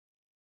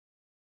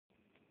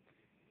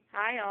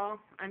Hi all,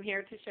 I'm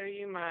here to show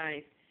you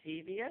my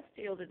CVS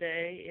deal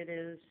today. It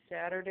is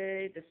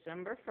Saturday,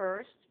 December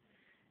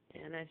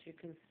 1st, and as you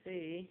can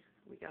see,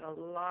 we got a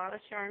lot of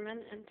Charmin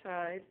and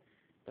Tide,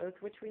 both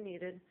which we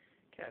needed,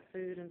 cat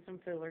food and some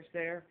fillers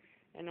there,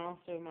 and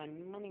also my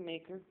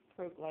Moneymaker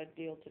Pro Glide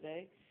deal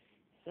today.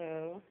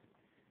 So,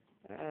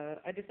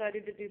 I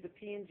decided to do the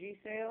P&G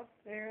sale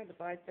there, the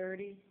buy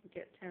 30,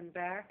 get 10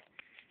 back,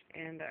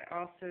 and I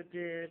also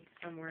did,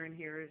 somewhere in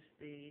here is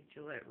the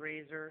Gillette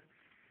razor,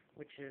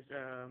 which is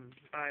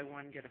buy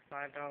one, get a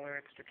 $5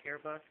 extra care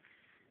buck.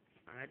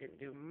 I didn't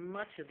do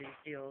much of these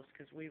deals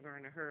because we were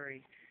in a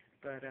hurry,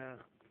 but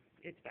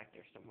it's back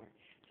there somewhere.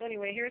 So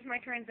anyway, here's my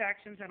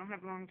transactions. I don't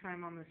have a long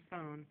time on this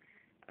phone.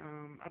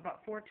 I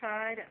bought 4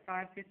 Tide at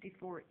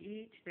 $5.54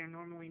 each. They're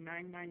normally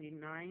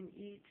 $9.99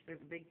 each. They're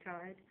the big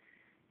Tide.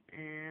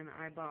 And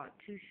I bought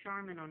 2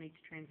 Charmin on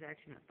each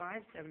transaction at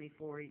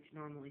 $5.74 each,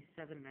 normally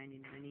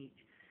 $7.99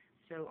 each.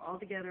 So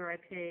altogether, I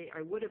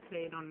would have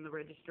paid on the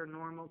register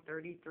normal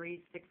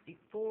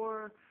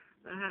 $33.64.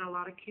 I had a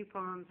lot of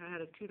coupons. I had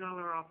a $2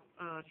 off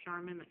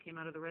Charmin that came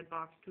out of the red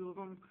box, 2 of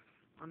them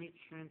on each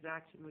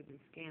transaction. We've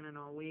been scanning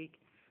all week.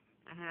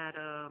 I had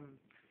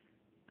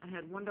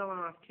 $1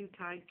 off 2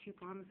 Tide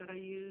coupons that I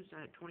used.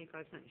 I had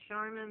 25-cent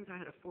Charmins. I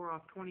had a 4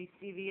 off 20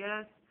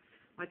 CVS.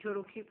 My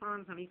total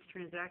coupons on each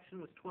transaction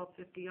was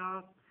 $12.50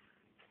 off.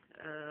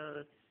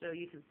 So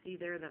you can see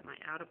there that my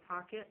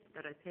out-of-pocket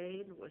that I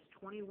paid was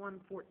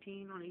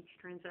 $21.14 on each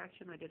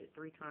transaction. I did it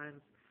 3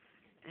 times,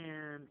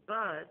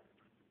 but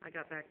I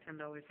got back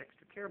 $10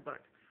 extra care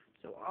buck.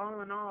 So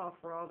all in all,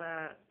 for all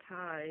that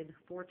Tide,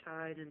 4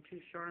 Tide and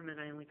 2 Charmin,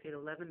 I only paid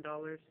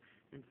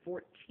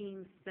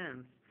 $11.14,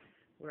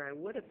 where I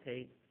would have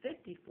paid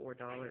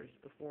 $54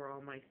 before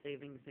all my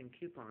savings and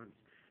coupons.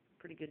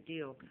 Pretty good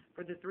deal.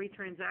 For the 3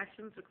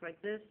 transactions, looks like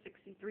this: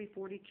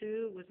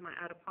 $63.42 was my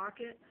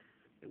out-of-pocket.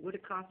 It would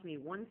have cost me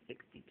 $162,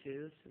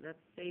 so that's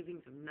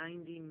savings of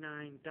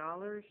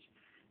 $99.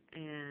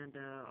 And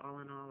all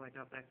in all, I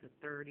got back to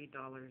 $30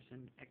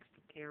 in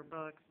extra care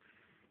bucks,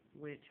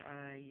 which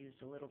I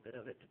used a little bit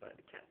of it to buy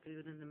the cat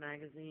food and the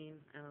magazine.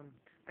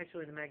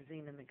 Actually, the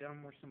magazine and the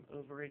gum were some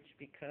overage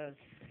because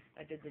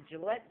I did the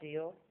Gillette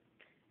deal,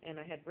 and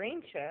I had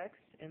rain checks.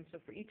 And so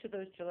for each of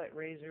those Gillette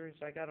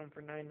razors, I got them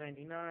for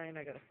 $9.99.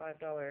 I got a $5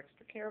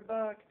 extra care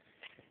buck,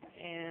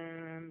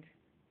 and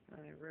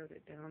I wrote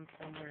it down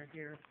somewhere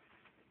here.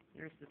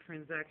 There's the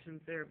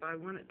transactions there. Buy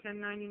one at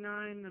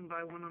 $10.99, then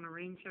buy one on a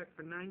rain check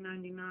for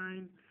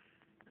 $9.99.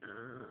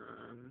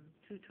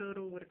 2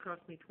 total would have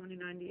cost me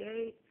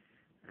 $20.98.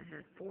 I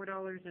had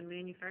 $4 in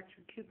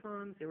manufactured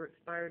coupons. They were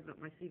expired, but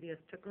my CVS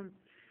took them.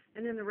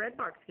 And then the red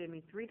box gave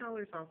me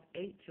 $3 off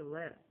 8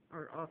 Gillette,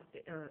 or off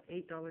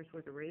 $8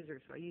 worth of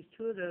razors. So I used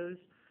 2 of those.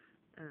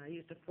 I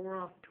used a 4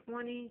 off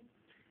 20.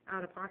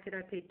 Out of pocket,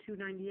 I paid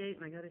 $2.98,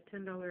 and I got a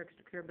 $10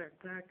 extra care back,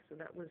 so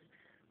that was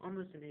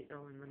almost an $8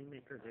 money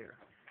maker there.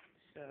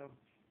 So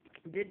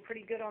did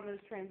pretty good on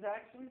those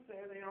transactions.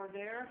 There they are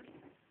there.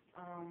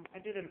 I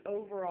did an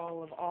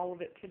overall of all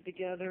of it put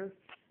together,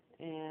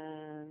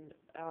 and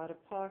out of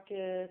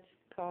pocket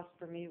cost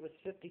for me was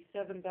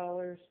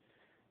 $57,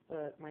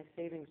 but my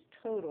savings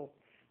total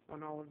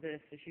on all of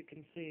this, as you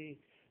can see,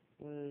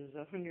 was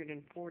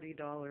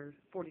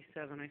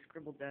 $140.47. I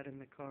scribbled that in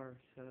the car,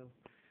 so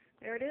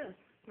there it is.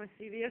 My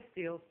CVS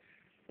deal.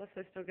 Plus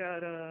I still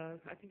got,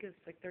 I think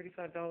it's like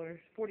 $45,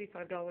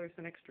 $45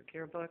 in extra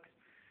care bucks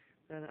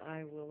that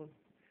I will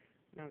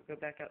now go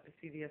back out to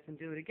CVS and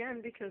do it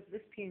again, because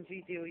this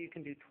P&G deal you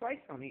can do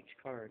twice on each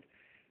card.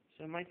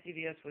 So my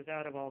CVS was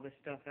out of all this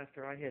stuff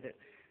after I hit it.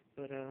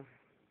 But I'm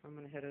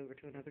going to head over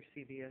to another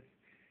CVS.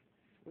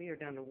 We are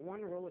down to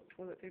 1 roll of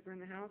toilet paper in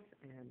the house,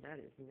 and that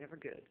is never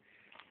good.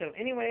 So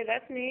anyway,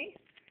 that's me.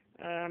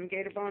 I'm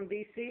Gatorbond,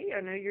 BC. I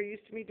know you're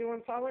used to me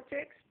doing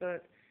politics,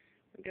 but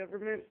the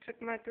government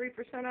took my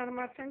 3% out of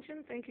my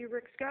pension. Thank you,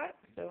 Rick Scott.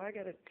 So I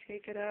got to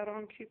take it out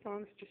on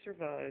coupons to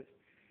survive.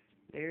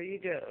 There you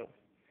go.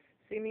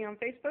 See me on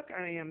Facebook.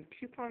 I am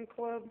Coupon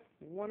Club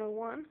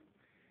 101.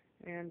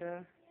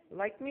 And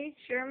like me,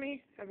 share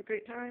me. Have a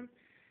great time.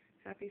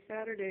 Happy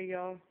Saturday,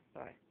 y'all.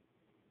 Bye.